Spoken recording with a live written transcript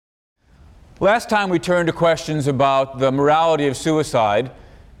Last time we turned to questions about the morality of suicide,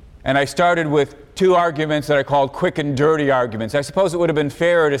 and I started with two arguments that I called quick and dirty arguments. I suppose it would have been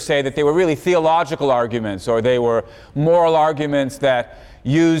fairer to say that they were really theological arguments, or they were moral arguments that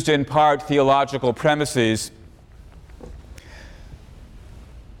used in part theological premises.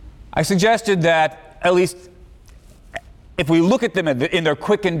 I suggested that, at least if we look at them in their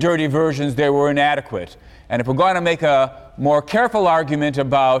quick and dirty versions, they were inadequate. And if we're going to make a more careful argument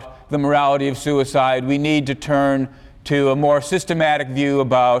about the morality of suicide, we need to turn to a more systematic view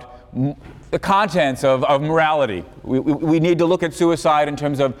about the contents of morality. We need to look at suicide in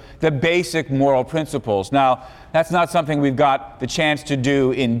terms of the basic moral principles. Now, that's not something we've got the chance to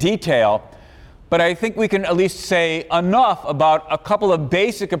do in detail, but I think we can at least say enough about a couple of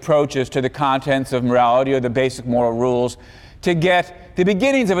basic approaches to the contents of morality, or the basic moral rules, to get the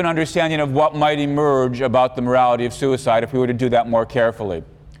beginnings of an understanding of what might emerge about the morality of suicide if we were to do that more carefully.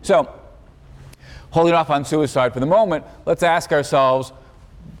 So, holding off on suicide for the moment, let's ask ourselves,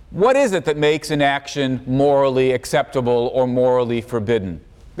 what is it that makes an action morally acceptable or morally forbidden?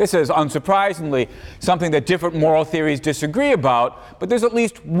 This is, unsurprisingly, something that different moral theories disagree about, but there's at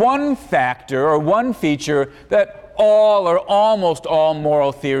least one factor or one feature that all or almost all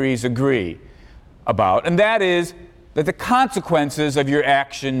moral theories agree about, and that is that the consequences of your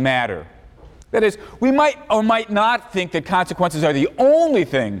action matter. That is, we might or might not think that consequences are the only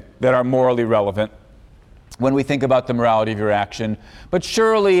thing that are morally relevant when we think about the morality of your action, but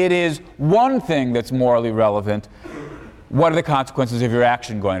surely it is one thing that's morally relevant. What are the consequences of your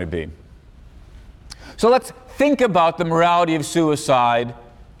action going to be? So let's think about the morality of suicide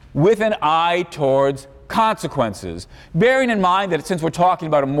with an eye towards consequences, bearing in mind that since we're talking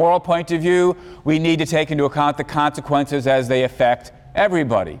about a moral point of view, we need to take into account the consequences as they affect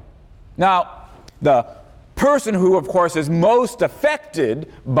everybody. Now, the person who, of course, is most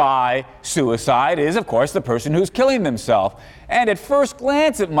affected by suicide is, of course, the person who's killing themselves. And at first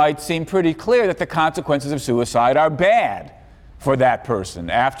glance, it might seem pretty clear that the consequences of suicide are bad for that person.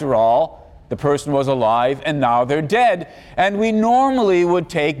 After all, the person was alive and now they're dead. And we normally would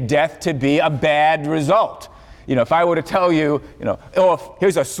take death to be a bad result. You know, if I were to tell you,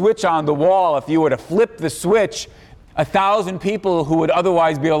 here's a switch on the wall, if you were to flip the switch, 1,000 people who would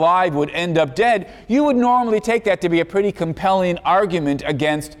otherwise be alive would end up dead, you would normally take that to be a pretty compelling argument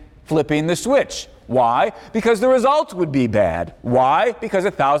against flipping the switch. Why? Because the results would be bad. Why? Because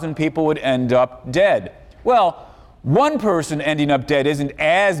 1,000 people would end up dead. Well, one person ending up dead isn't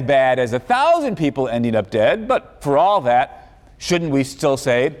as bad as 1,000 people ending up dead, but for all that, shouldn't we still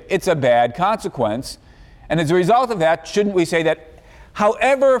say it's a bad consequence? And as a result of that, shouldn't we say that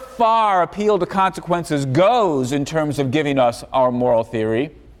however far appeal to consequences goes in terms of giving us our moral theory,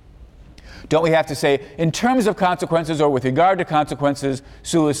 don't we have to say, in terms of consequences or with regard to consequences,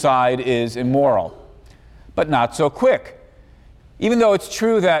 suicide is immoral? But not so quick. Even though it's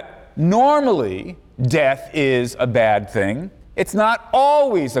true that normally death is a bad thing, it's not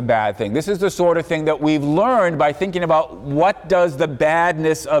always a bad thing. This is the sort of thing that we've learned by thinking about what does the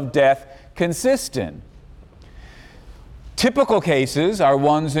badness of death consist in. Typical cases are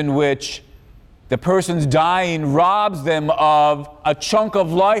ones in which the person's dying robs them of a chunk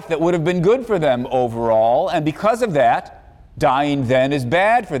of life that would have been good for them overall, and because of that, dying then is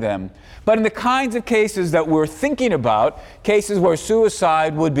bad for them. But in the kinds of cases that we're thinking about, cases where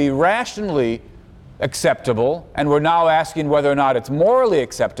suicide would be rationally acceptable, and we're now asking whether or not it's morally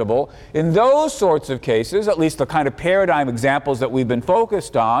acceptable, in those sorts of cases, at least the kind of paradigm examples that we've been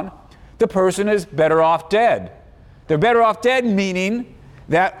focused on, the person is better off dead. They're better off dead, meaning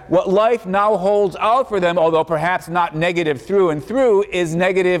that what life now holds out for them, although perhaps not negative through and through, is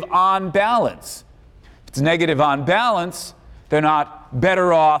negative on balance. If it's negative on balance, they're not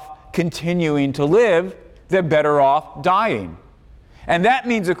better off continuing to live, they're better off dying. And that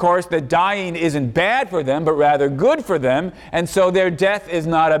means, of course, that dying isn't bad for them, but rather good for them, and so their death is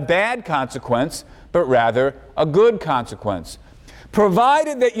not a bad consequence, but rather a good consequence.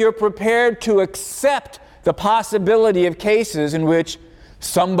 Provided that you're prepared to accept the possibility of cases in which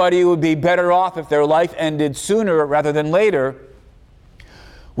somebody would be better off if their life ended sooner rather than later,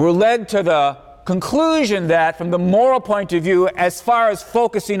 we're led to the conclusion that, from the moral point of view, as far as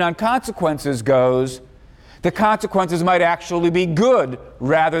focusing on consequences goes, the consequences might actually be good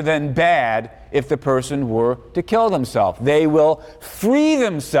rather than bad if the person were to kill themselves. They will free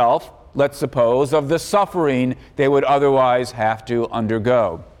themselves, let's suppose, of the suffering they would otherwise have to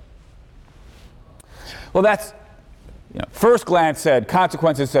undergo. Well, that's, first glance said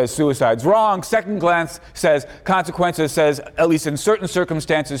consequences says suicide's wrong. Second glance says consequences says, at least in certain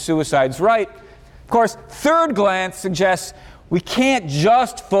circumstances, suicide's right. Of course, third glance suggests we can't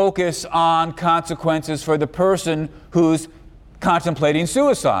just focus on consequences for the person who's contemplating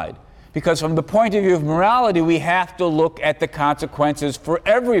suicide. Because from the point of view of morality, we have to look at the consequences for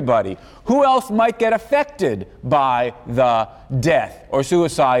everybody. Who else might get affected by the death or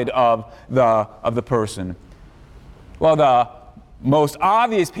suicide of the person? Well, the most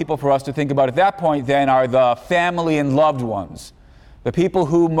obvious people for us to think about at that point then are the family and loved ones. The people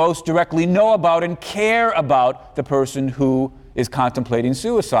who most directly know about and care about the person who is contemplating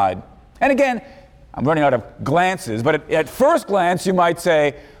suicide. And again, I'm running out of glances, but at first glance you might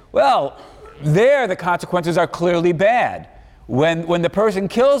say, well, there the consequences are clearly bad. When the person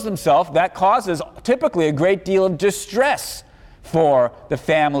kills themselves, that causes typically a great deal of distress for the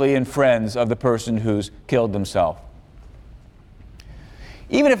family and friends of the person who's killed themselves.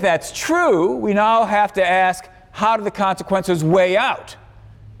 Even if that's true, we now have to ask, how do the consequences weigh out?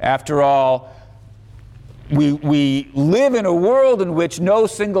 After all, we live in a world in which no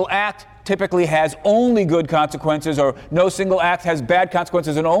single act typically has only good consequences, or no single act has bad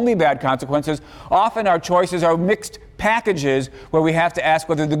consequences and only bad consequences. Often our choices are mixed packages where we have to ask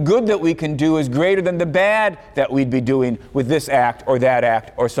whether the good that we can do is greater than the bad that we'd be doing with this act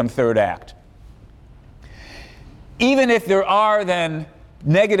or some third act. Even if there are then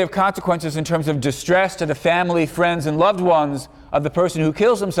negative consequences in terms of distress to the family, friends, and loved ones of the person who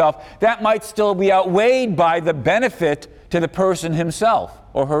kills himself, that might still be outweighed by the benefit to the person himself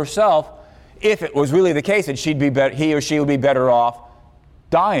or herself, if it was really the case that he or she would be better off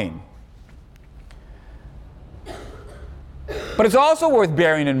dying. But it's also worth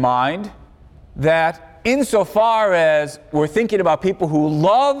bearing in mind that insofar as we're thinking about people who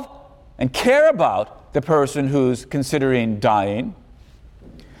love and care about the person who's considering dying,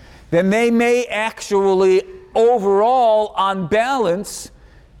 then they may actually, overall, on balance,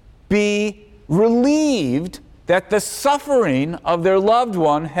 be relieved that the suffering of their loved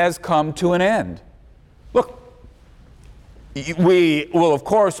one has come to an end. Look, we will, of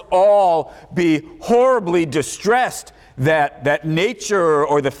course, all be horribly distressed that nature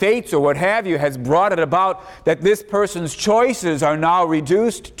or the fates or what have you has brought it about that this person's choices are now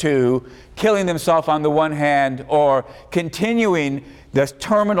reduced to killing themselves on the one hand or continuing the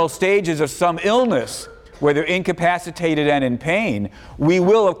terminal stages of some illness where they're incapacitated and in pain. We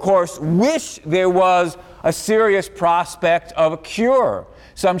will, of course, wish there was a serious prospect of a cure,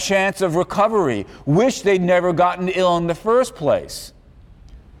 some chance of recovery, wish they'd never gotten ill in the first place.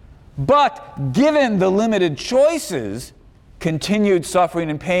 But given the limited choices, continued suffering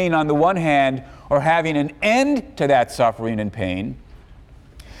and pain on the one hand, or having an end to that suffering and pain,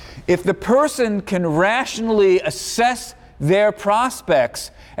 if the person can rationally assess their prospects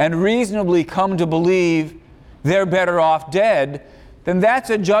and reasonably come to believe they're better off dead, then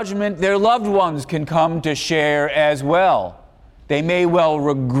that's a judgment their loved ones can come to share as well. They may well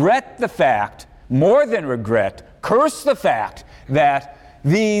regret the fact, more than regret, curse the fact that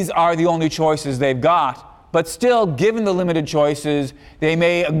these are the only choices they've got, but still, given the limited choices, they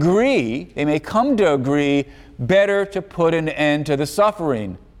may come to agree, better to put an end to the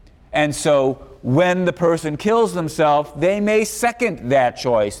suffering. And so, when the person kills themselves, they may second that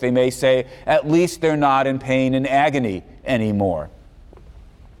choice. They may say, at least they're not in pain and agony anymore.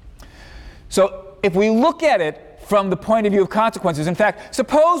 So, if we look at it from the point of view of consequences, in fact,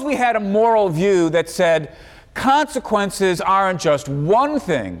 suppose we had a moral view that said, consequences aren't just one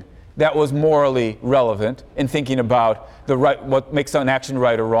thing that was morally relevant in thinking about what makes an action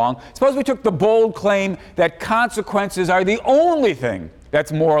right or wrong. Suppose we took the bold claim that consequences are the only thing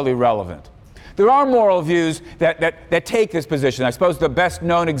that's morally relevant. There are moral views that take this position. I suppose the best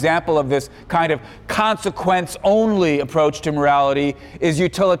known example of this kind of consequence-only approach to morality is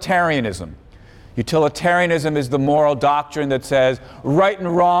utilitarianism. Utilitarianism is the moral doctrine that says right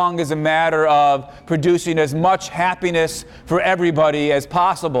and wrong is a matter of producing as much happiness for everybody as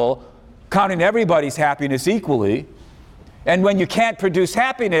possible, counting everybody's happiness equally. And when you can't produce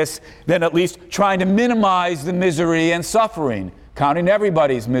happiness, then at least trying to minimize the misery and suffering, counting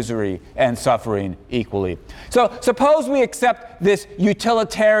everybody's misery and suffering equally. So suppose we accept this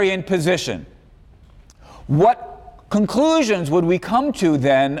utilitarian position. What conclusions would we come to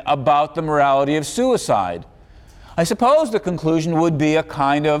then about the morality of suicide? I suppose the conclusion would be a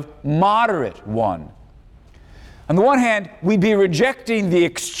kind of moderate one. On the one hand, we'd be rejecting the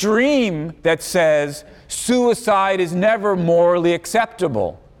extreme that says suicide is never morally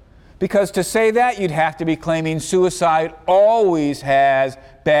acceptable. Because to say that, you'd have to be claiming suicide always has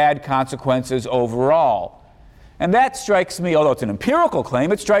bad consequences overall. And that strikes me, although it's an empirical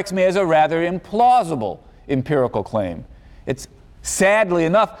claim, it strikes me as a rather implausible empirical claim. It's sadly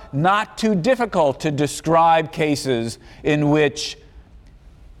enough, not too difficult to describe cases in which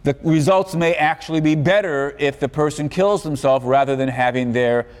the results may actually be better if the person kills themselves rather than having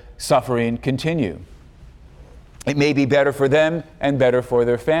their suffering continue. It may be better for them and better for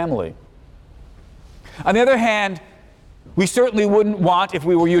their family. On the other hand, we certainly wouldn't want, if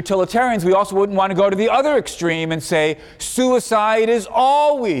we were utilitarians, we also wouldn't want to go to the other extreme and say suicide is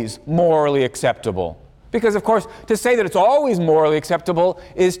always morally acceptable. Because, of course, to say that it's always morally acceptable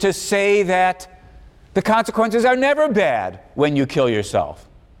is to say that the consequences are never bad when you kill yourself.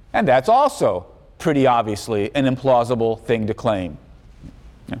 And that's also pretty obviously an implausible thing to claim.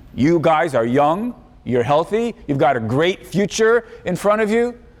 You guys are young, you're healthy, you've got a great future in front of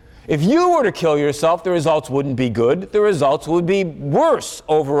you. If you were to kill yourself, the results wouldn't be good. The results would be worse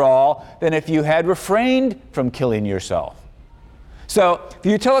overall than if you had refrained from killing yourself. So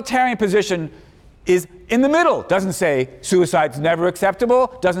the utilitarian position is in the middle. Doesn't say suicide's never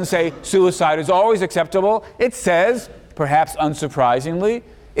acceptable, doesn't say suicide is always acceptable. It says, perhaps unsurprisingly,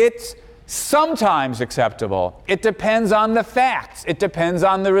 it's sometimes acceptable. It depends on the facts. It depends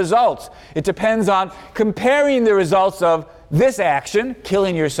on the results. It depends on comparing the results of this action,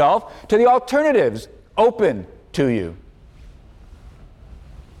 killing yourself, to the alternatives open to you.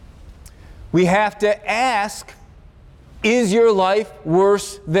 We have to ask, is your life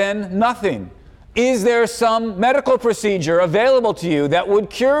worse than nothing? Is there some medical procedure available to you that would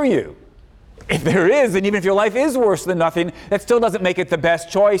cure you? If there is, and even if your life is worse than nothing, that still doesn't make it the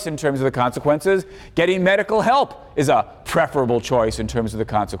best choice in terms of the consequences. Getting medical help is a preferable choice in terms of the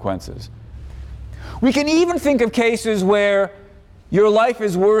consequences. We can even think of cases where your life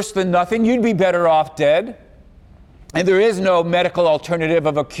is worse than nothing, you'd be better off dead, and there is no medical alternative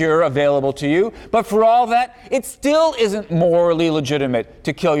of a cure available to you. But for all that, it still isn't morally legitimate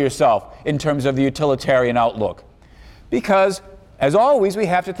to kill yourself in terms of the utilitarian outlook. Because, as always, we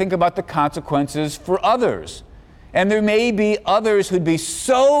have to think about the consequences for others. And there may be others who'd be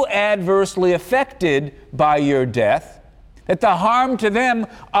so adversely affected by your death that the harm to them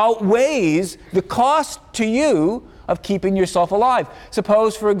outweighs the cost to you of keeping yourself alive.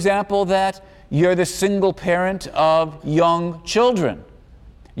 Suppose, for example, that you're the single parent of young children.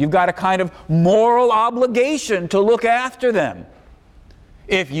 You've got a kind of moral obligation to look after them.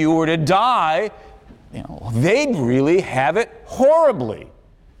 If you were to die, they'd really have it horribly.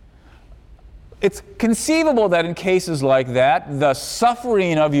 It's conceivable that in cases like that, the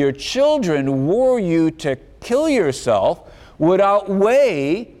suffering of your children, were you to kill yourself, would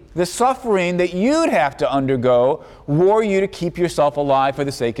outweigh the suffering that you'd have to undergo were you to keep yourself alive for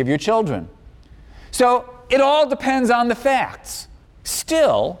the sake of your children. So it all depends on the facts.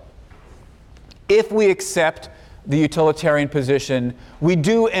 Still, if we accept the utilitarian position, we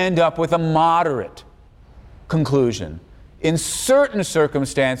do end up with a moderate conclusion. In certain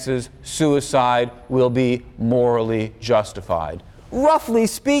circumstances, suicide will be morally justified. Roughly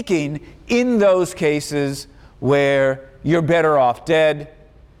speaking, in those cases where you're better off dead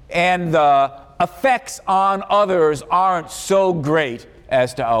and the effects on others aren't so great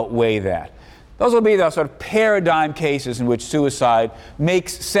as to outweigh that. Those will be the sort of paradigm cases in which suicide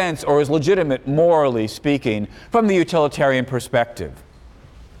makes sense or is legitimate, morally speaking, from the utilitarian perspective.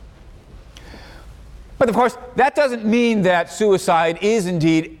 But of course, that doesn't mean that suicide is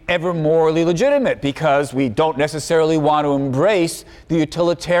indeed ever morally legitimate, because we don't necessarily want to embrace the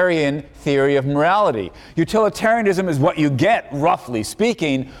utilitarian theory of morality. Utilitarianism is what you get, roughly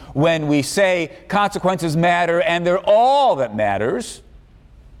speaking, when we say consequences matter and they're all that matters.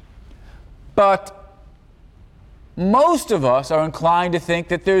 But most of us are inclined to think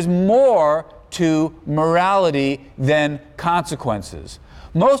that there's more to morality than consequences.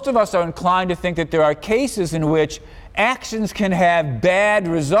 Most of us are inclined to think that there are cases in which actions can have bad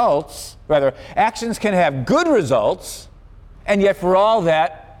results, actions can have good results, and yet for all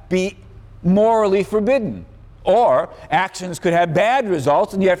that be morally forbidden. Or actions could have bad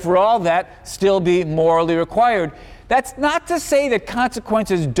results, and yet for all that still be morally required. That's not to say that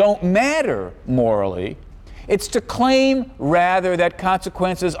consequences don't matter morally. It's to claim, rather, that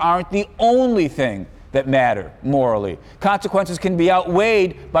consequences aren't the only thing that matter morally. Consequences can be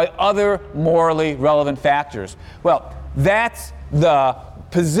outweighed by other morally relevant factors. Well, that's the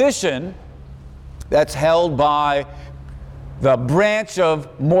position that's held by the branch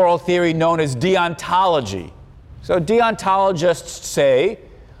of moral theory known as deontology. So deontologists say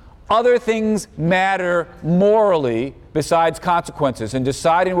other things matter morally besides consequences. In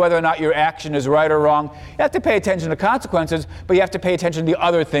deciding whether or not your action is right or wrong, you have to pay attention to consequences, but you have to pay attention to the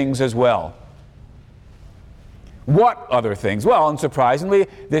other things as well. What other things? Well, unsurprisingly,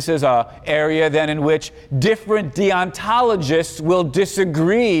 this is an area then in which different deontologists will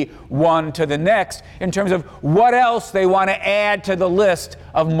disagree one to the next in terms of what else they want to add to the list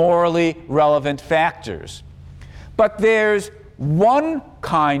of morally relevant factors. But there's one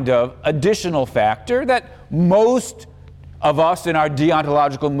kind of additional factor that most of us in our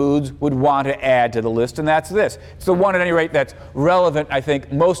deontological moods would want to add to the list, and that's this. It's the one, at any rate, that's relevant, I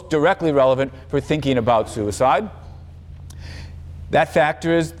think, most directly relevant for thinking about suicide. That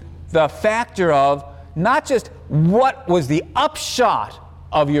factor is the factor of not just what was the upshot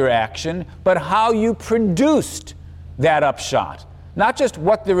of your action, but how you produced that upshot. Not just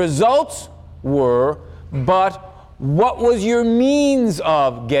what the results were, but what was your means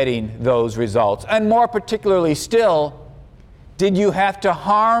of getting those results? And more particularly still, did you have to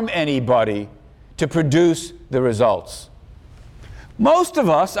harm anybody to produce the results? Most of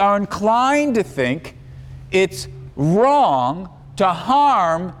us are inclined to think it's wrong to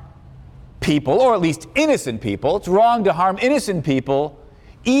harm people, or at least innocent people. It's wrong to harm innocent people,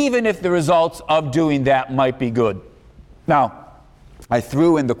 even if the results of doing that might be good. Now, I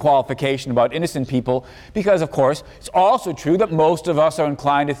threw in the qualification about innocent people because, of course, it's also true that most of us are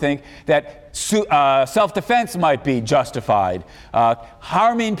inclined to think that self-defense might be justified.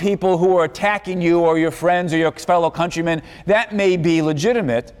 Harming people who are attacking you or your friends or your fellow countrymen, that may be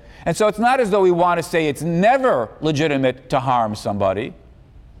legitimate. And so it's not as though we want to say it's never legitimate to harm somebody.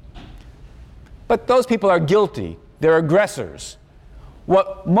 But those people are guilty. They're aggressors.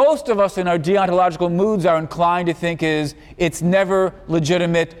 What most of us in our deontological moods are inclined to think is it's never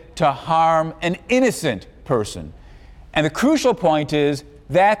legitimate to harm an innocent person. And the crucial point is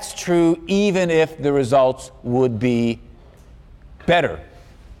that's true even if the results would be better.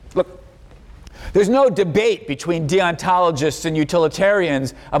 Look, there's no debate between deontologists and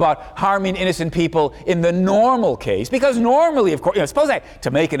utilitarians about harming innocent people in the normal case, because normally, of course,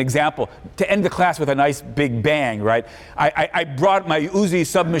 to make an example, to end the class with a nice big bang, right? I brought my Uzi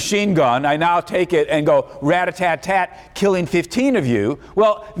submachine gun, I now take it and go rat-a-tat-tat, killing 15 of you.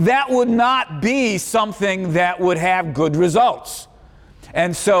 Well, that would not be something that would have good results.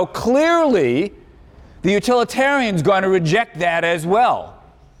 And so clearly, the utilitarian's going to reject that as well.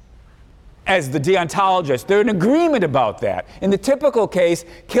 As the deontologists, they're in agreement about that. In the typical case,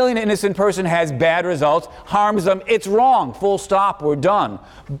 killing an innocent person has bad results, harms them, it's wrong, full stop, we're done.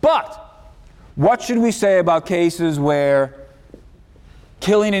 But what should we say about cases where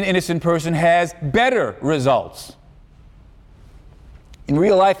killing an innocent person has better results? In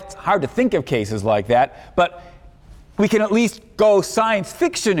real life, it's hard to think of cases like that, but we can at least go science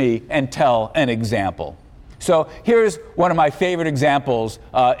fiction-y and tell an example. So here's one of my favorite examples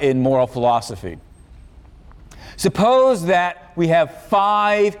in moral philosophy. Suppose that we have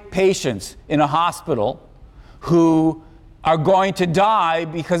 5 patients in a hospital who are going to die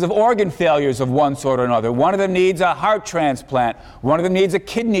because of organ failures of one sort or another. One of them needs a heart transplant, one of them needs a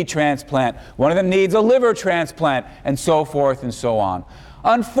kidney transplant, one of them needs a liver transplant, and so forth and so on.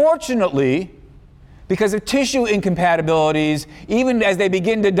 Unfortunately, because of tissue incompatibilities, even as they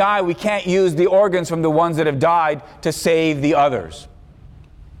begin to die, we can't use the organs from the ones that have died to save the others.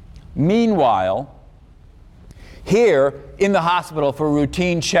 Meanwhile, here in the hospital for a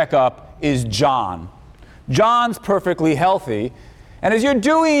routine checkup is John. John's perfectly healthy, and as you're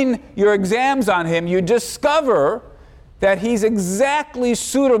doing your exams on him, you discover that he's exactly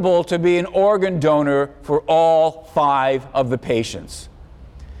suitable to be an organ donor for all 5 of the patients.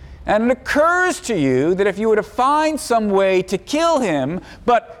 And it occurs to you that if you were to find some way to kill him,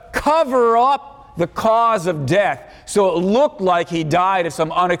 but cover up the cause of death so it looked like he died of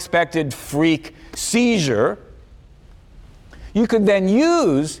some unexpected freak seizure, you could then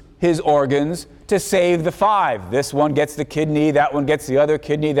use his organs to save the 5. This one gets the kidney, that one gets the other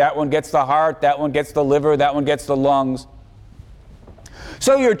kidney, that one gets the heart, that one gets the liver, that one gets the lungs.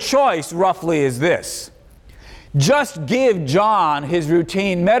 So your choice roughly is this. Just give John his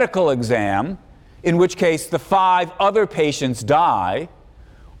routine medical exam, in which case the 5 other patients die,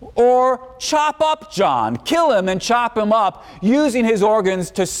 or chop up John, kill him and chop him up, using his organs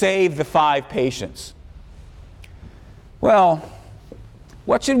to save the 5 patients. Well,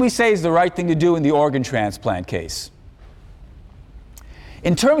 what should we say is the right thing to do in the organ transplant case?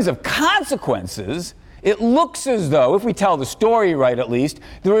 In terms of consequences, it looks as though, if we tell the story right at least,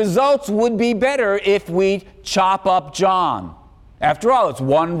 the results would be better if we chop up John. After all, it's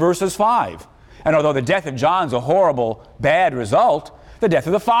 1 versus 5. And although the death of John's a horrible, bad result, the death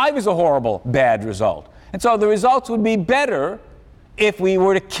of the 5 is a horrible, bad result. And so the results would be better if we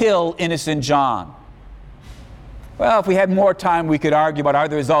were to kill innocent John. Well, if we had more time, we could argue about, are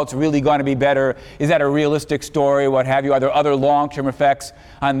the results really going to be better? Is that a realistic story? What have you? Are there other long-term effects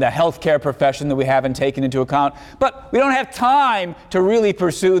on the healthcare profession that we haven't taken into account? But we don't have time to really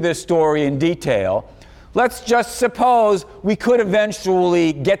pursue this story in detail. Let's just suppose we could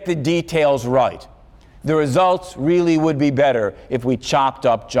eventually get the details right. The results really would be better if we chopped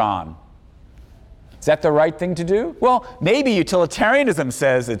up John. Is that the right thing to do? Well, maybe utilitarianism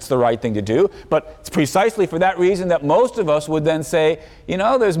says it's the right thing to do, but it's precisely for that reason that most of us would then say, you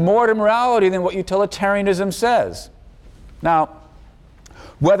know, there's more to morality than what utilitarianism says. Now,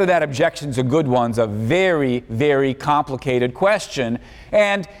 whether that objection's a good one's a very, very complicated question.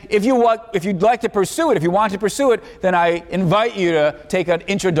 And if you'd like to pursue it, if you want to pursue it, then I invite you to take an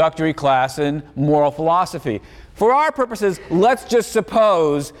introductory class in moral philosophy. For our purposes, let's just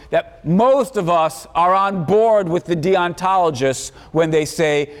suppose that most of us are on board with the deontologists when they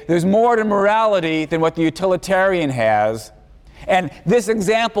say there's more to morality than what the utilitarian has. And this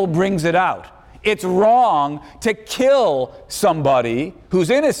example brings it out. It's wrong to kill somebody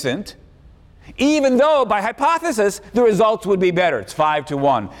who's innocent, even though, by hypothesis, the results would be better. It's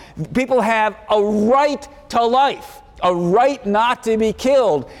 5-1. People have a right to life, a right not to be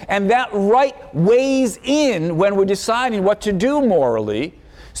killed, and that right weighs in when we're deciding what to do morally,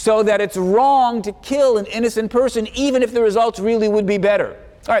 so that it's wrong to kill an innocent person, even if the results really would be better.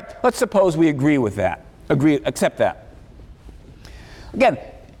 All right, let's suppose we agree with that, accept that. Again,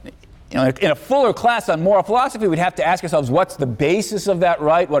 you know, in a fuller class on moral philosophy, we'd have to ask ourselves, what's the basis of that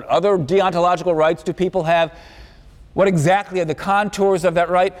right? What other deontological rights do people have? What exactly are the contours of that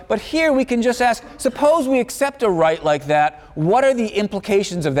right? But here we can just ask, suppose we accept a right like that, what are the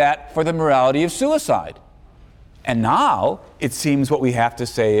implications of that for the morality of suicide? And now, it seems what we have to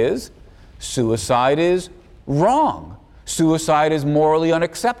say is, suicide is wrong. Suicide is morally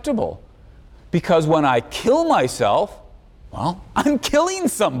unacceptable. Because when I kill myself, well, I'm killing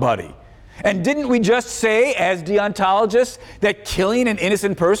somebody. And didn't we just say, as deontologists, that killing an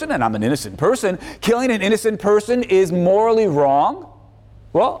innocent person, and I'm an innocent person, killing an innocent person is morally wrong?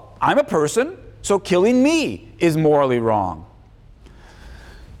 Well, I'm a person, so killing me is morally wrong.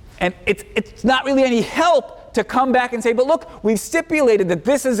 And it's not really any help to come back and say, but look, we've stipulated that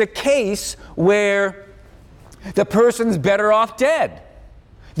this is a case where the person's better off dead.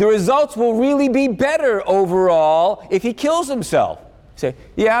 The results will really be better overall if he kills himself. Say,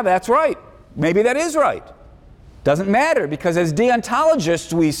 yeah, that's right. Maybe that is right. Doesn't matter, because as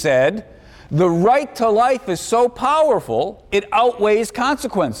deontologists we said, the right to life is so powerful, it outweighs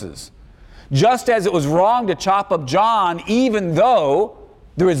consequences. Just as it was wrong to chop up John, even though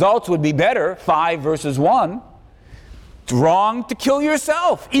the results would be better, 5-1, it's wrong to kill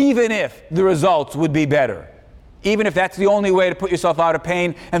yourself, even if the results would be better. Even if that's the only way to put yourself out of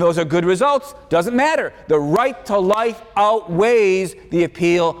pain, and those are good results, doesn't matter. The right to life outweighs the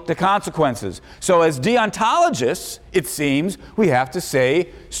appeal to consequences. So as deontologists, it seems, we have to say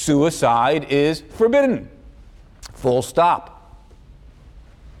suicide is forbidden. Full stop.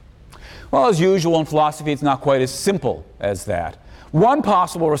 Well, as usual in philosophy, it's not quite as simple as that. One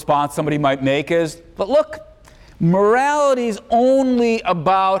possible response somebody might make is, but look, morality is only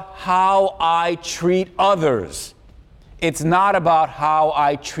about how I treat others. It's not about how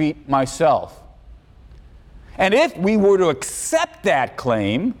I treat myself. And if we were to accept that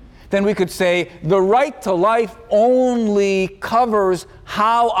claim, then we could say the right to life only covers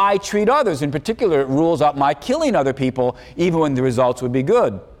how I treat others. In particular, it rules out my killing other people, even when the results would be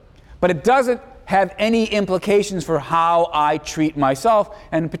good. But it doesn't have any implications for how I treat myself.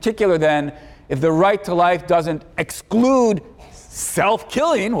 And in particular, then, if the right to life doesn't exclude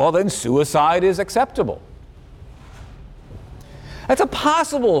self-killing, well, then suicide is acceptable. That's a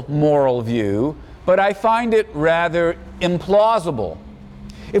possible moral view, but I find it rather implausible.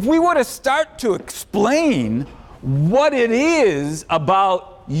 If we were to start to explain what it is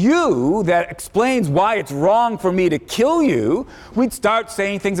about you that explains why it's wrong for me to kill you, we'd start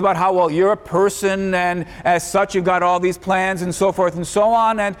saying things about how, well, you're a person, and as such you've got all these plans and so forth and so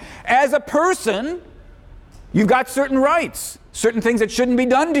on, and as a person you've got certain rights, certain things that shouldn't be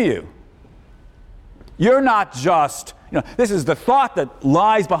done to you. You're not just, this is the thought that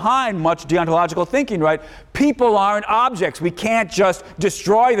lies behind much deontological thinking, right? People aren't objects. We can't just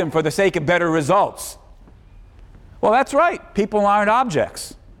destroy them for the sake of better results. Well, that's right. People aren't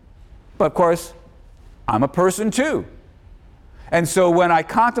objects. But of course, I'm a person too. And so when I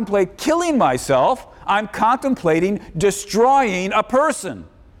contemplate killing myself, I'm contemplating destroying a person.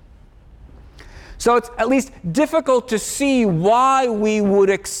 So it's at least difficult to see why we would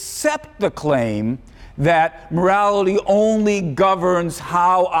accept the claim that morality only governs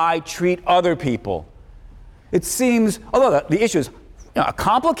how I treat other people. it seems, although the issue is a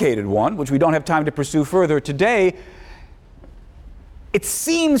complicated one, which we don't have time to pursue further today, it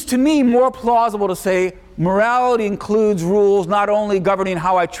seems to me more plausible to say morality includes rules not only governing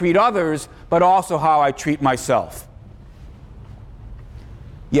how I treat others, but also how I treat myself.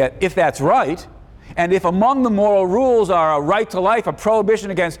 Yet, if that's right, and if among the moral rules are a right to life, a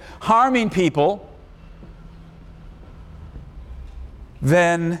prohibition against harming people,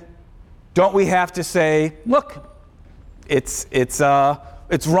 then don't we have to say, look, it's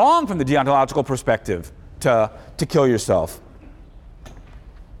wrong from the deontological perspective to kill yourself?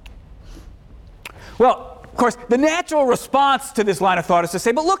 Well, of course, the natural response to this line of thought is to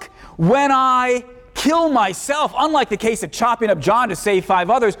say, but look, when I kill myself, unlike the case of chopping up John to save 5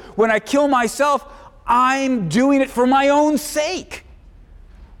 others, when I kill myself, I'm doing it for my own sake.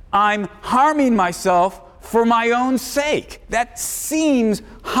 I'm harming myself for my own sake. That seems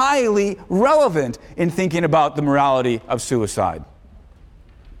highly relevant in thinking about the morality of suicide.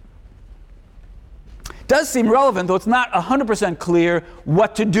 Does seem relevant, though it's not 100% clear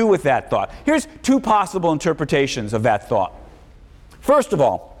what to do with that thought. Here's 2 possible interpretations of that thought. First of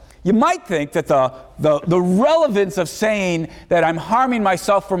all, you might think that the relevance of saying that I'm harming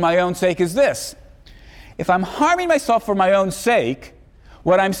myself for my own sake is this. If I'm harming myself for my own sake,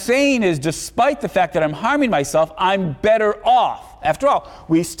 what I'm saying is, despite the fact that I'm harming myself, I'm better off. After all,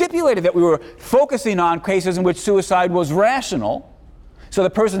 we stipulated that we were focusing on cases in which suicide was rational, so the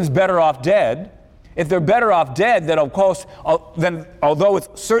person's better off dead. If they're better off dead, then of course, then although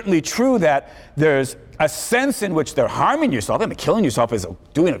it's certainly true that there's a sense in which they're harming yourself, and killing yourself is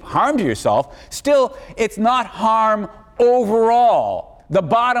doing harm to yourself, still, it's not harm overall. The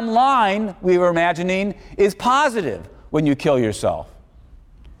bottom line, we were imagining, is positive when you kill yourself.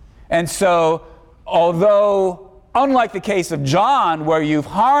 And so, although, unlike the case of John, where you've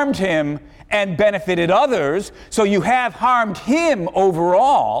harmed him and benefited others, so you have harmed him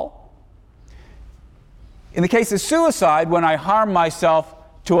overall, in the case of suicide, when I harm myself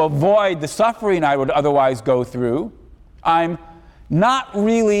to avoid the suffering I would otherwise go through, I'm not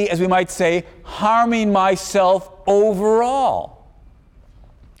really, as we might say, harming myself overall.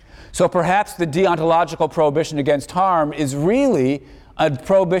 So perhaps the deontological prohibition against harm is really a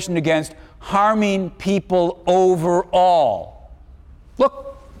prohibition against harming people overall. Look,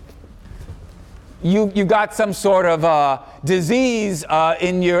 you got some sort of disease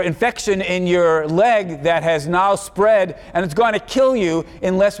in your infection in your leg that has now spread, and it's going to kill you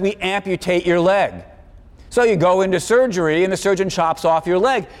unless we amputate your leg. So you go into surgery and the surgeon chops off your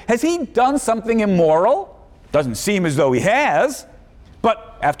leg. Has he done something immoral? Doesn't seem as though he has.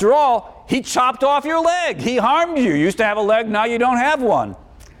 But after all, he chopped off your leg. He harmed you. You used to have a leg, now you don't have one.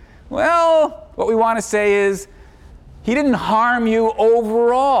 Well, what we want to say is he didn't harm you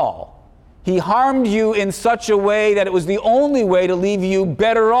overall. He harmed you in such a way that it was the only way to leave you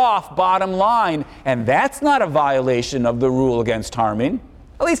better off, bottom line. And that's not a violation of the rule against harming.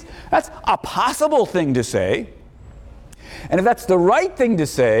 At least that's a possible thing to say. And if that's the right thing to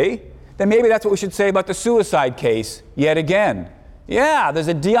say, then maybe that's what we should say about the suicide case yet again. Yeah, there's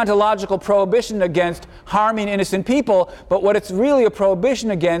a deontological prohibition against harming innocent people, but what it's really a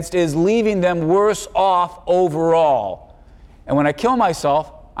prohibition against is leaving them worse off overall. And when I kill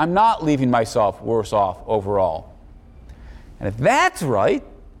myself, I'm not leaving myself worse off overall. And if that's right,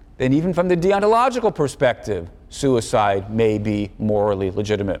 then even from the deontological perspective, suicide may be morally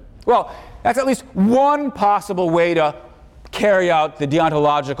legitimate. Well, that's at least one possible way to carry out the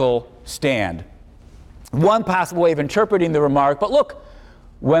deontological stand. One possible way of interpreting the remark, but look,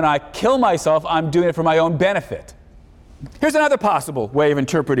 when I kill myself, I'm doing it for my own benefit. Here's another possible way of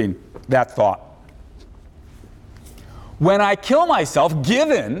interpreting that thought. When I kill myself,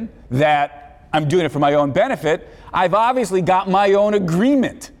 given that I'm doing it for my own benefit, I've obviously got my own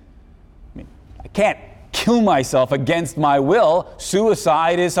agreement. I can't kill myself against my will.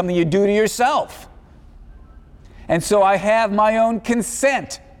 Suicide is something you do to yourself. And so I have my own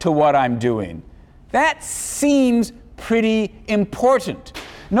consent to what I'm doing. That seems pretty important.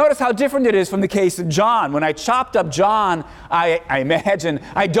 Notice how different it is from the case of John. When I chopped up John, I imagine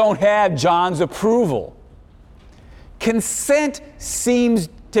I don't have John's approval. Consent seems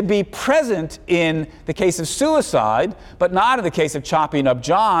to be present in the case of suicide, but not in the case of chopping up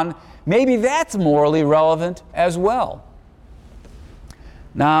John. Maybe that's morally relevant as well.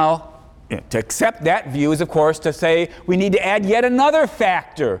 Now, to accept that view is, of course, to say we need to add yet another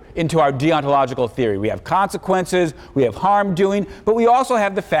factor into our deontological theory. We have consequences, we have harm doing, but we also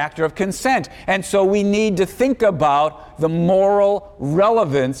have the factor of consent. And so we need to think about the moral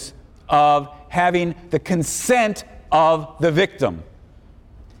relevance of having the consent of the victim.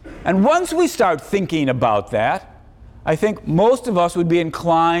 And once we start thinking about that, I think most of us would be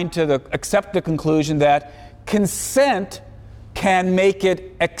inclined to accept the conclusion that consent can make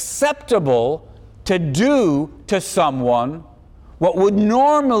it acceptable to do to someone what would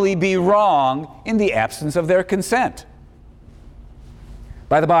normally be wrong in the absence of their consent.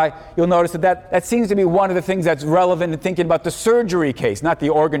 By the by, you'll notice that seems to be one of the things that's relevant in thinking about the surgery case, not the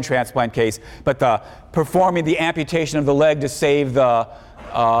organ transplant case, but the performing the amputation of the leg to save the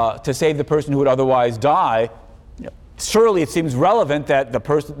person who would otherwise die. Surely it seems relevant that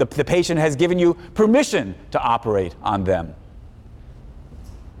the patient has given you permission to operate on them.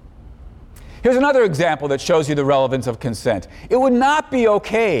 Here's another example that shows you the relevance of consent. It would not be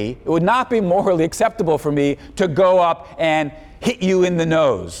okay, it would not be morally acceptable for me to go up and hit you in the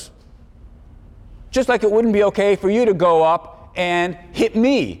nose. Just like it wouldn't be okay for you to go up and hit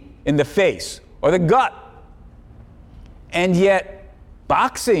me in the face or the gut. And yet,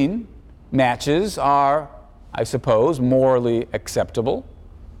 boxing matches are, I suppose, morally acceptable.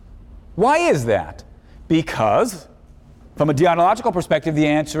 Why is that? Because, from a deontological perspective, the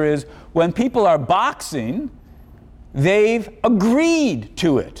answer is when people are boxing, they've agreed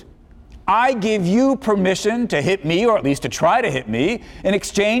to it. I give you permission to hit me, or at least to try to hit me, in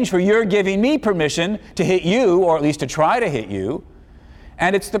exchange for your giving me permission to hit you, or at least to try to hit you.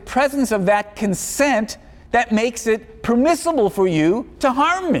 And it's the presence of that consent that makes it permissible for you to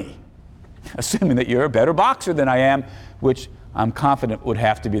harm me, assuming that you're a better boxer than I am, which I'm confident would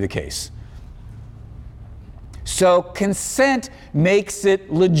have to be the case. So consent makes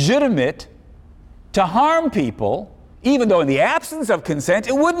it legitimate to harm people, even though in the absence of consent,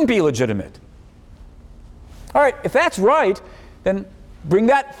 it wouldn't be legitimate. All right, if that's right, then bring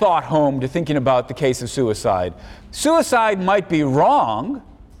that thought home to thinking about the case of suicide. Suicide might be wrong,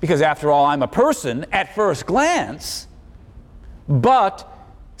 because after all, I'm a person at first glance, but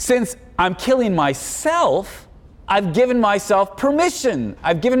since I'm killing myself, I've given myself permission,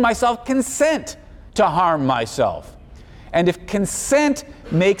 I've given myself consent to harm myself. And if consent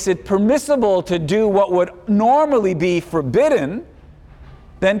makes it permissible to do what would normally be forbidden,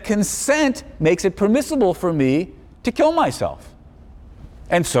 then consent makes it permissible for me to kill myself.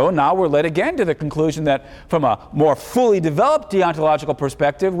 And so now we're led again to the conclusion that from a more fully developed deontological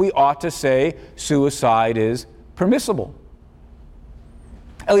perspective, we ought to say suicide is permissible.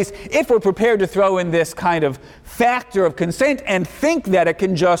 At least if we're prepared to throw in this kind of factor of consent and think that it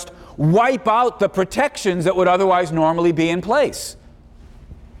can just wipe out the protections that would otherwise normally be in place.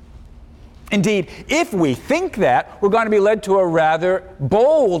 Indeed, if we think that, we're going to be led to a rather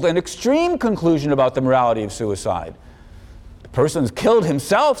bold and extreme conclusion about the morality of suicide. The person's killed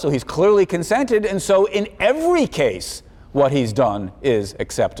himself, so he's clearly consented, and so in every case, what he's done is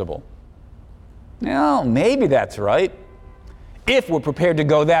acceptable. Now, maybe that's right, if we're prepared to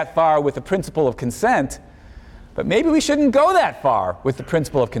go that far with the principle of consent. But maybe we shouldn't go that far with the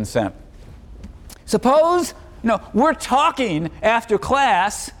principle of consent. Suppose, we're talking after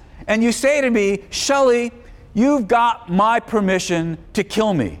class, and you say to me, Shelley, you've got my permission to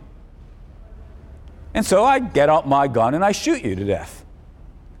kill me. And so I get out my gun and I shoot you to death.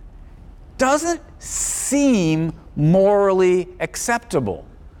 Doesn't seem morally acceptable,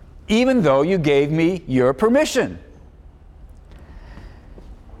 even though you gave me your permission.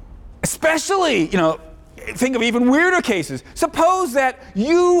 Especially, think of even weirder cases. Suppose that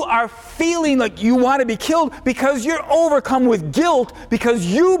you are feeling like you want to be killed because you're overcome with guilt because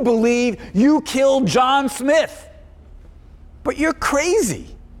you believe you killed John Smith. But you're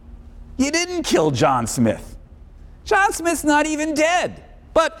crazy. You didn't kill John Smith. John Smith's not even dead.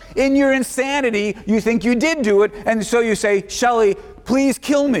 But in your insanity, you think you did do it, and so you say, Shelley, please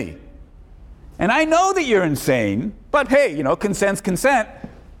kill me. And I know that you're insane, but hey, consent's consent.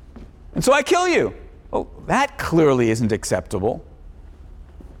 And so I kill you. Oh, that clearly isn't acceptable.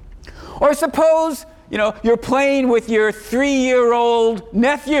 Or suppose, you're playing with your 3-year-old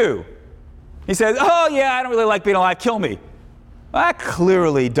nephew. He says, oh yeah, I don't really like being alive, kill me. Well, that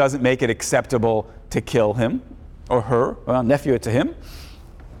clearly doesn't make it acceptable to kill him or her. Well, nephew, it's a him.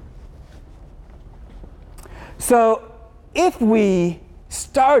 So if we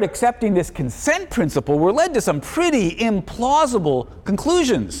start accepting this consent principle, we're led to some pretty implausible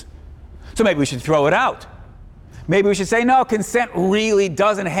conclusions. So maybe we should throw it out. Maybe we should say, no, consent really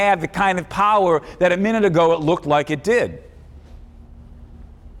doesn't have the kind of power that a minute ago it looked like it did.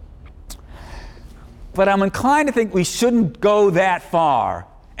 But I'm inclined to think we shouldn't go that far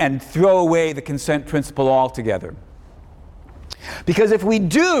and throw away the consent principle altogether. Because if we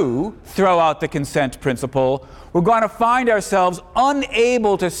do throw out the consent principle, we're going to find ourselves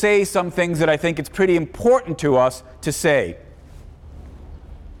unable to say some things that I think it's pretty important to us to say.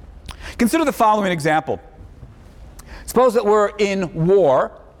 Consider the following example. Suppose that we're in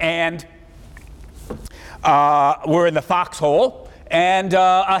war, and we're in the foxhole, and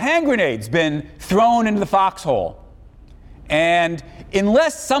a hand grenade's been thrown into the foxhole. And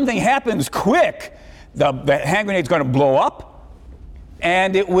unless something happens quick, the hand grenade's going to blow up,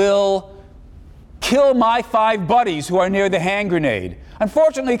 and it will kill my 5 buddies who are near the hand grenade.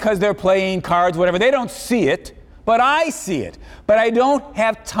 Unfortunately, because they're playing cards, whatever, they don't see it, but I see it. But I don't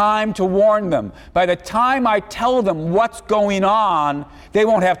have time to warn them. By the time I tell them what's going on, they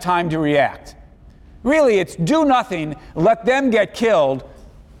won't have time to react. Really, it's do nothing, let them get killed,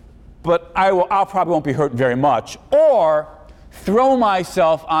 but I'll probably won't be hurt very much. Or throw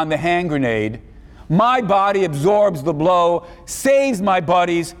myself on the hand grenade. My body absorbs the blow, saves my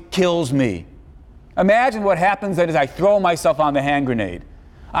buddies, kills me. Imagine what happens as I throw myself on the hand grenade.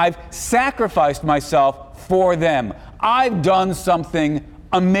 I've sacrificed myself for them. I've done something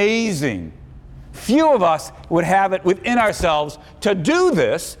amazing. Few of us would have it within ourselves to do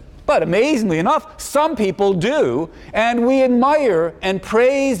this, but amazingly enough, some people do, and we admire and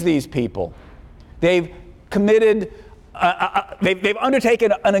praise these people. They've committed, they've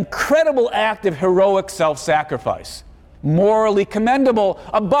undertaken an incredible act of heroic self-sacrifice. Morally commendable,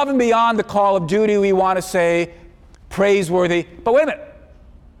 above and beyond the call of duty, we want to say, praiseworthy. But wait a minute.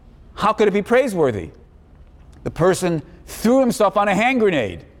 How could it be praiseworthy? The person threw himself on a hand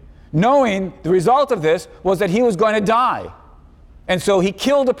grenade, knowing the result of this was that he was going to die. And so he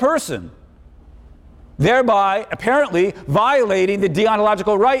killed a person, thereby apparently violating the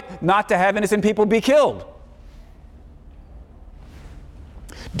deontological right not to have innocent people be killed.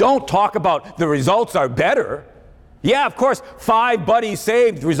 Don't talk about the results are better. Yeah, of course, 5 buddies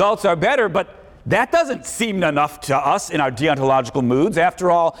saved, results are better, but that doesn't seem enough to us in our deontological moods.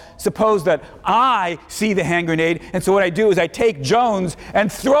 After all, suppose that I see the hand grenade, and so what I do is I take Jones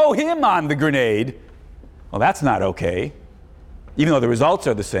and throw him on the grenade. Well, that's not okay, even though the results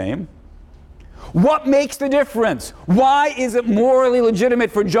are the same. What makes the difference? Why is it morally legitimate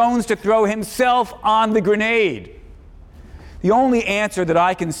for Jones to throw himself on the grenade? The only answer that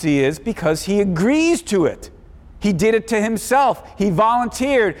I can see is because he agrees to it. He did it to himself. He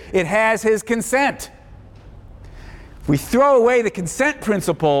volunteered. It has his consent. If we throw away the consent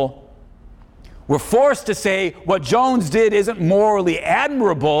principle, we're forced to say what Jones did isn't morally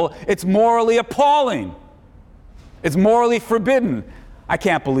admirable, it's morally appalling. It's morally forbidden. I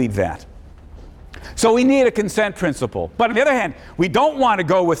can't believe that. So we need a consent principle. But on the other hand, we don't want to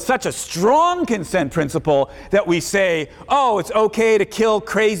go with such a strong consent principle that we say, oh, it's okay to kill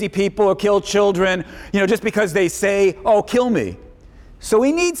crazy people or kill children, just because they say, oh, kill me. So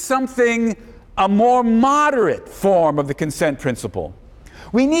we need something, a more moderate form of the consent principle.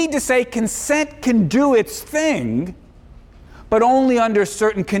 We need to say consent can do its thing, but only under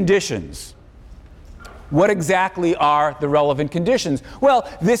certain conditions. What exactly are the relevant conditions? Well,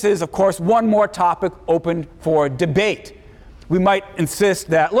 this is, of course, one more topic open for debate. We might insist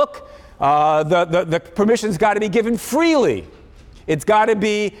that, look, the permission's got to be given freely. It's got to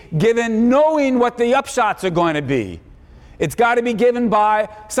be given knowing what the upshots are going to be. It's got to be given by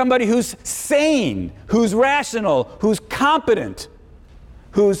somebody who's sane, who's rational, who's competent,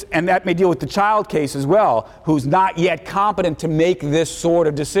 and that may deal with the child case as well, who's not yet competent to make this sort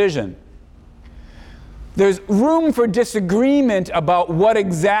of decision. There's room for disagreement about what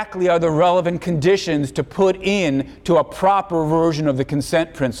exactly are the relevant conditions to put in to a proper version of the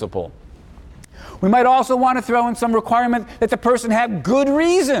consent principle. We might also want to throw in some requirement that the person have good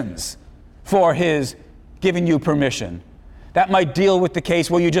reasons for his giving you permission. That might deal with the case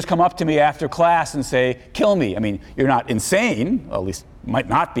where you just come up to me after class and say, kill me. I mean, you're not insane, or at least might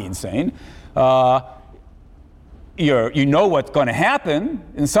not be insane. You know what's going to happen.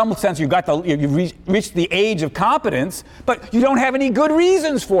 In some sense, you've reached the age of competence, but you don't have any good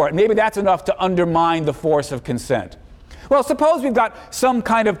reasons for it. Maybe that's enough to undermine the force of consent. Well, suppose we've got some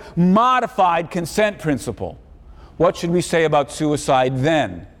kind of modified consent principle. What should we say about suicide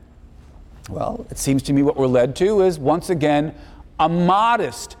then? Well, it seems to me what we're led to is, once again, a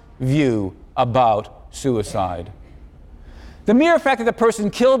modest view about suicide. The mere fact that the person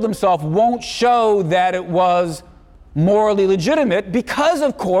killed himself won't show that it was morally legitimate because,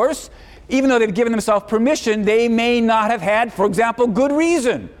 of course, even though they've given themselves permission, they may not have had, for example, good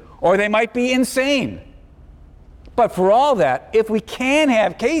reason, or they might be insane. But for all that, if we can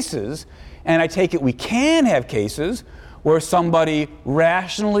have cases, and I take it we can have cases, where somebody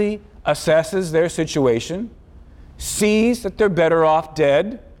rationally assesses their situation, sees that they're better off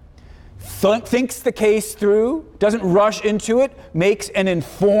dead, thinks the case through, doesn't rush into it, makes an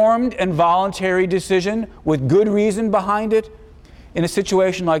informed and voluntary decision with good reason behind it, in a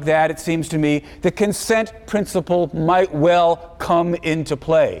situation like that, it seems to me, the consent principle might well come into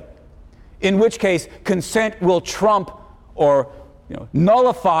play, in which case consent will trump or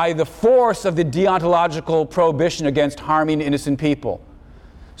nullify the force of the deontological prohibition against harming innocent people.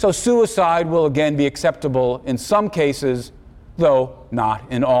 So suicide will again be acceptable in some cases, though not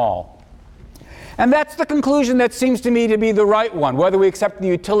in all. And that's the conclusion that seems to me to be the right one, whether we accept the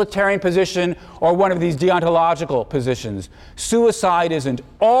utilitarian position or one of these deontological positions. Suicide isn't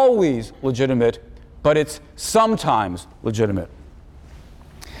always legitimate, but it's sometimes legitimate.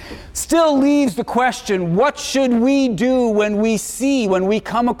 Still leaves the question, what should we do when we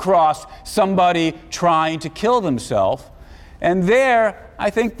come across somebody trying to kill themselves? And there, I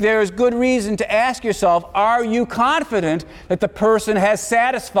think there's good reason to ask yourself, are you confident that the person has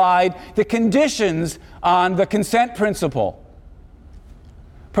satisfied the conditions on the consent principle?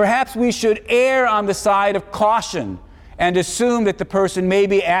 Perhaps we should err on the side of caution and assume that the person may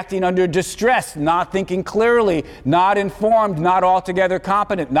be acting under distress, not thinking clearly, not informed, not altogether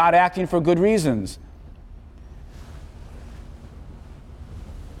competent, not acting for good reasons.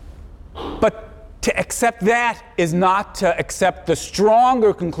 But to accept that is not to accept the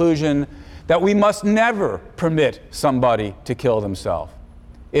stronger conclusion that we must never permit somebody to kill themselves.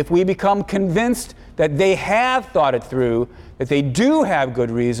 If we become convinced that they have thought it through, that they do have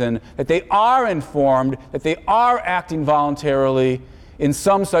good reason, that they are informed, that they are acting voluntarily, in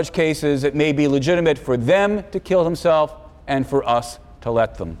some such cases it may be legitimate for them to kill themselves and for us to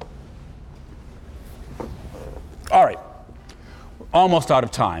let them. All right, we're almost out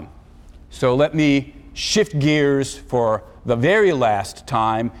of time. So let me shift gears for the very last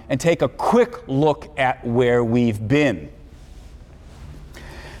time and take a quick look at where we've been.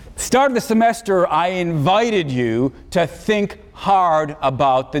 Start of the semester, I invited you to think hard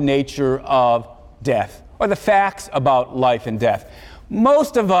about the nature of death, or the facts about life and death.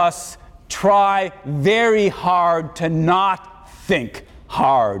 Most of us try very hard to not think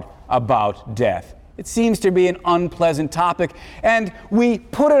hard about death. It seems to be an unpleasant topic, and we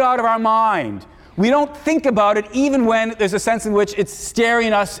put it out of our mind. We don't think about it even when there's a sense in which it's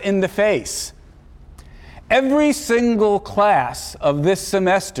staring us in the face. Every single class of this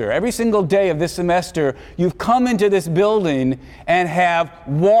semester, every single day of this semester, you've come into this building and have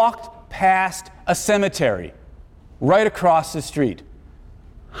walked past a cemetery right across the street.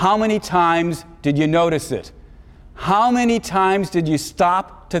 How many times did you notice it? How many times did you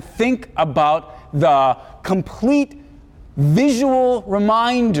stop to think about the complete visual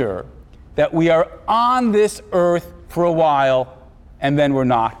reminder that we are on this earth for a while and then we're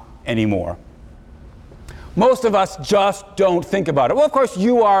not anymore? Most of us just don't think about it. Well, of course,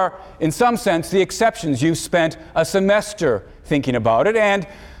 you are, in some sense, the exceptions. You've spent a semester thinking about it, and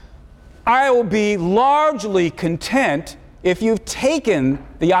I will be largely content if you've taken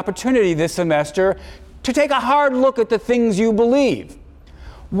the opportunity this semester to take a hard look at the things you believe.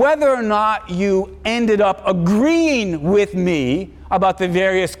 Whether or not you ended up agreeing with me about the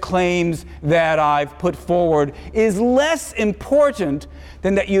various claims that I've put forward is less important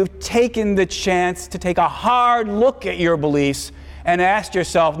than that you've taken the chance to take a hard look at your beliefs and ask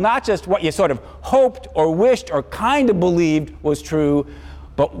yourself not just what you sort of hoped or wished or kind of believed was true,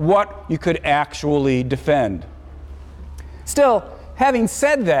 but what you could actually defend. Still, having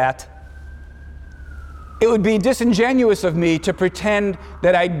said that, it would be disingenuous of me to pretend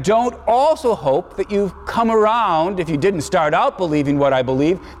that I don't also hope that you've come around, if you didn't start out believing what I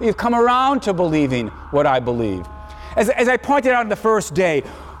believe, that you've come around to believing what I believe. As I pointed out on the first day,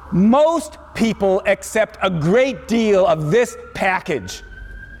 most people accept a great deal of this package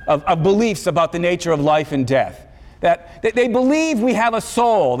of beliefs about the nature of life and death. That they believe we have a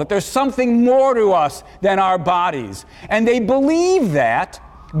soul, that there's something more to us than our bodies. And they believe that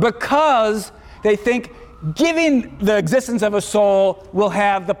because they think giving the existence of a soul will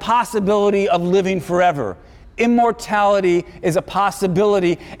have the possibility of living forever. Immortality is a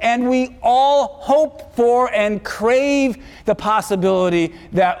possibility, and we all hope for and crave the possibility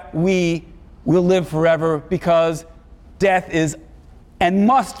that we will live forever because death is and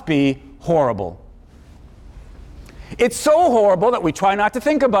must be horrible. It's so horrible that we try not to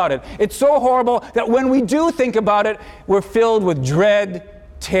think about it. It's so horrible that when we do think about it, we're filled with dread,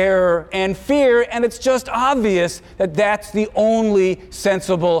 terror, and fear, and it's just obvious that that's the only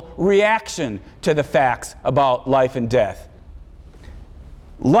sensible reaction to the facts about life and death.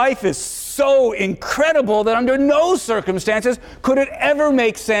 Life is so incredible that under no circumstances could it ever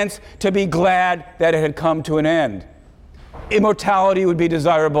make sense to be glad that it had come to an end. Immortality would be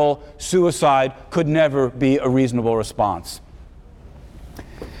desirable. Suicide could never be a reasonable response.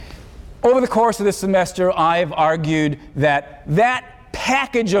 Over the course of this semester, I have argued that that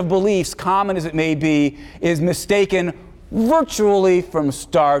package of beliefs, common as it may be, is mistaken virtually from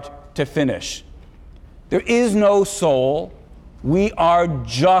start to finish. There is no soul. We are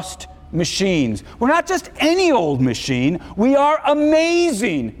just machines. We're not just any old machine. We are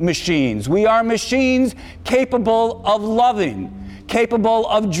amazing machines. We are machines capable of loving, capable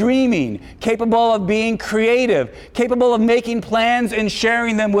of dreaming, capable of being creative, capable of making plans and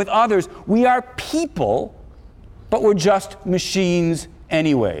sharing them with others. We are people, but we're just machines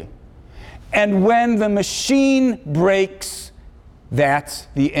anyway. And when the machine breaks, that's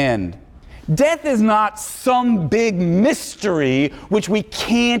the end. Death is not some big mystery which we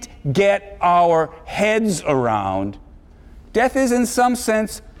can't get our heads around. Death is, in some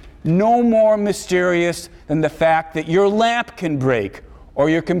sense, no more mysterious than the fact that your lamp can break, or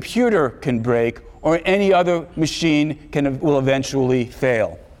your computer can break, or any other machine will eventually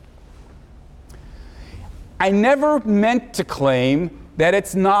fail. I never meant to claim that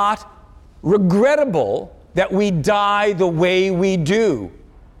it's not regrettable that we die the way we do.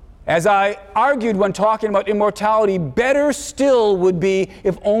 As I argued when talking about immortality, better still would be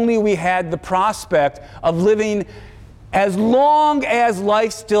if only we had the prospect of living as long as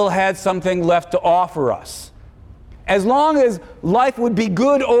life still had something left to offer us. As long as life would be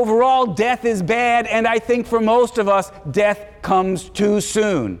good overall, death is bad, and I think for most of us, death comes too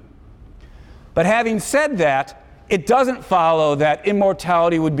soon. But having said that, it doesn't follow that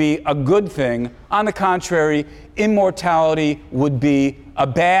immortality would be a good thing. On the contrary, immortality would be a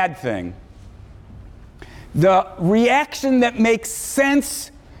bad thing. The reaction that makes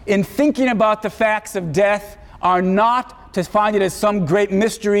sense in thinking about the facts of death are not to find it as some great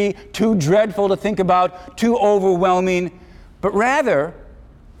mystery, too dreadful to think about, too overwhelming, but rather,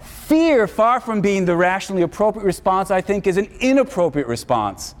 fear, far from being the rationally appropriate response, I think is an inappropriate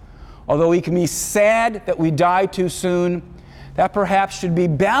response. Although we can be sad that we die too soon, that perhaps should be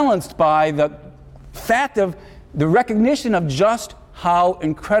balanced by the fact of the recognition of just how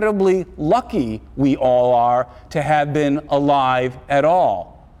incredibly lucky we all are to have been alive at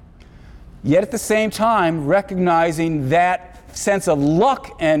all. Yet at the same time, recognizing that sense of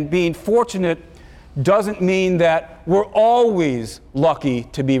luck and being fortunate doesn't mean that we're always lucky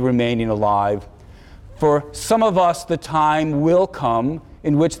to be remaining alive. For some of us, the time will come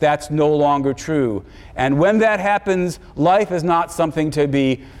in which that's no longer true. And when that happens, life is not something to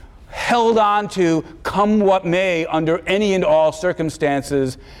be held on to, come what may, under any and all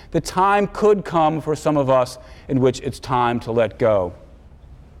circumstances. The time could come for some of us in which it's time to let go.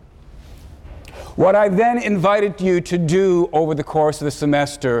 What I then invited you to do over the course of the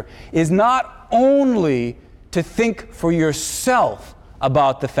semester is not only to think for yourself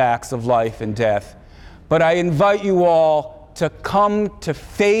about the facts of life and death, but I invite you all to come to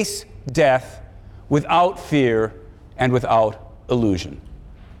face death without fear and without illusion.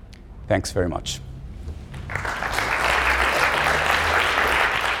 Thanks very much.